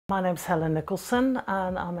My name's Helen Nicholson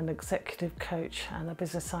and I'm an executive coach and a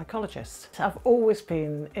business psychologist. I've always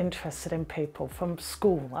been interested in people. From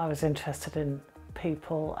school I was interested in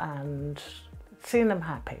people and seeing them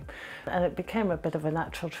happy, and it became a bit of a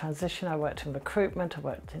natural transition. I worked in recruitment, I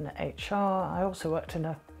worked in HR, I also worked in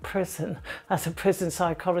a prison as a prison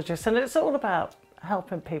psychologist, and it's all about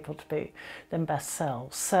helping people to be their best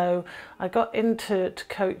selves. So I got into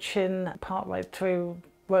coaching partway through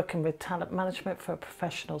working with talent management for a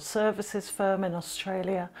professional services firm in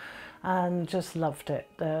Australia, and just loved it.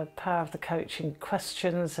 The power of the coaching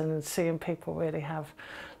questions and seeing people really have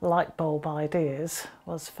light bulb ideas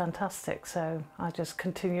was fantastic. So I just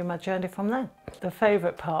continue my journey from there. The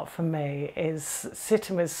favourite part for me is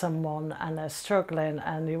sitting with someone and they're struggling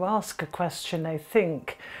and you ask a question, they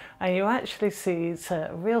think, and you actually see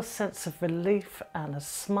a real sense of relief and a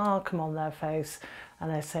smile come on their face, and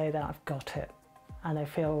they say that I've got it. And they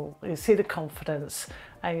feel, you see the confidence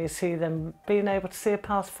and you see them being able to see a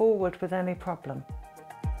path forward with any problem.